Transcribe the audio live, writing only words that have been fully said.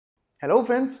Hello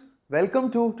friends, welcome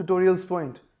to Tutorials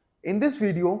Point. In this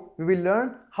video, we will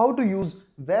learn how to use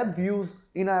web views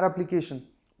in our application.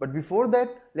 But before that,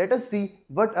 let us see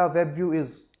what a web view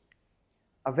is.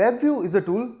 A web view is a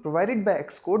tool provided by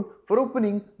Xcode for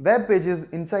opening web pages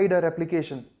inside our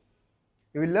application.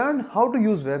 We will learn how to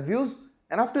use web views,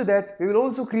 and after that, we will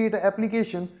also create an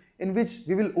application in which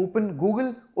we will open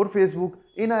Google or Facebook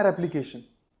in our application.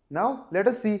 Now, let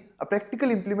us see a practical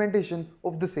implementation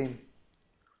of the same.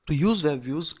 To use web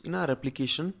views in our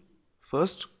application,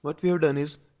 first what we have done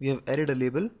is we have added a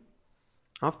label.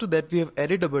 After that we have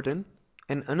added a button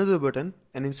and another button,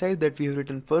 and inside that we have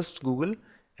written first Google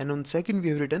and on second we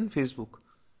have written Facebook.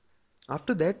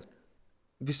 After that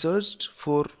we searched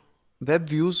for web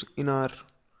views in our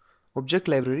object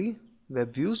library,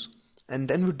 web views, and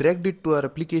then we dragged it to our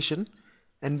application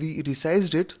and we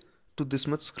resized it to this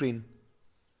much screen.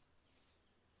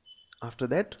 After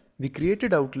that we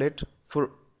created outlet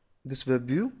for this web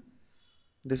view.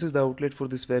 This is the outlet for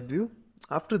this web view.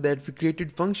 After that we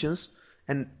created functions,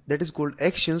 and that is called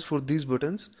actions for these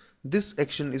buttons. This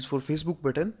action is for Facebook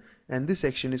button and this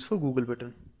action is for Google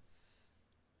button.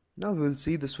 Now we will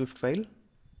see the Swift file.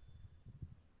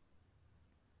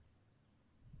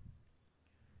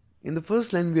 In the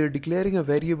first line we are declaring a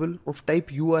variable of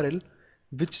type URL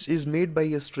which is made by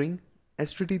a string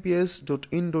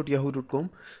https.in.yahoo.com.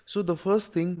 So the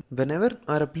first thing, whenever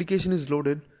our application is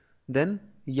loaded, then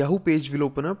Yahoo page will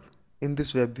open up in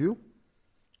this web view.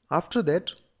 After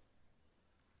that,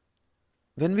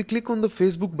 when we click on the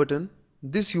Facebook button,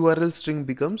 this URL string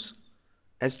becomes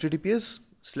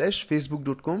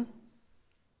https:/facebook.com,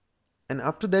 and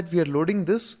after that we are loading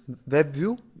this web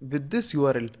view with this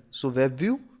URL. So web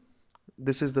view,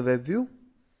 this is the web view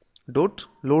dot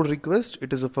load request.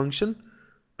 It is a function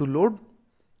to load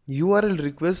URL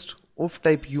request of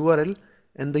type URL,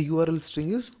 and the URL string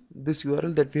is this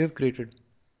URL that we have created.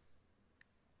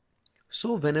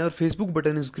 So when our Facebook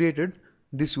button is created,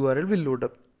 this URL will load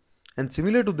up, and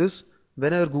similar to this,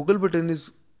 when our Google button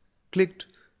is clicked,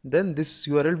 then this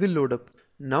URL will load up.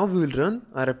 Now we will run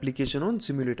our application on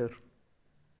simulator.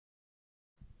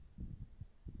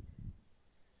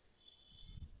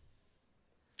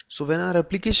 So when our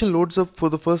application loads up for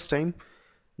the first time,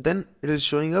 then it is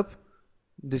showing up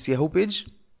this Yahoo page.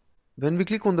 When we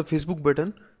click on the Facebook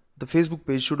button, the Facebook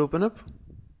page should open up,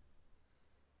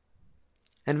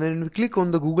 and when we click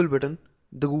on the Google button,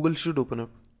 the Google should open up.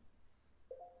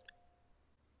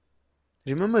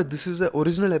 Remember, this is the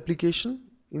original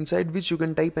application inside which you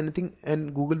can type anything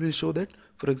and Google will show that.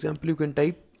 For example, you can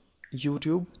type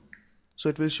YouTube, so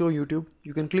it will show YouTube.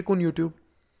 You can click on YouTube,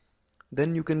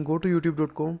 then you can go to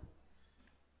youtube.com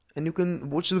and you can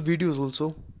watch the videos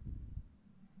also.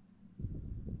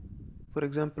 For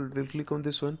example, we'll click on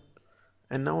this one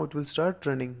and now it will start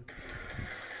running.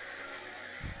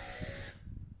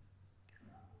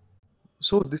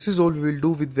 So this is all we will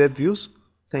do with web views.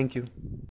 Thank you.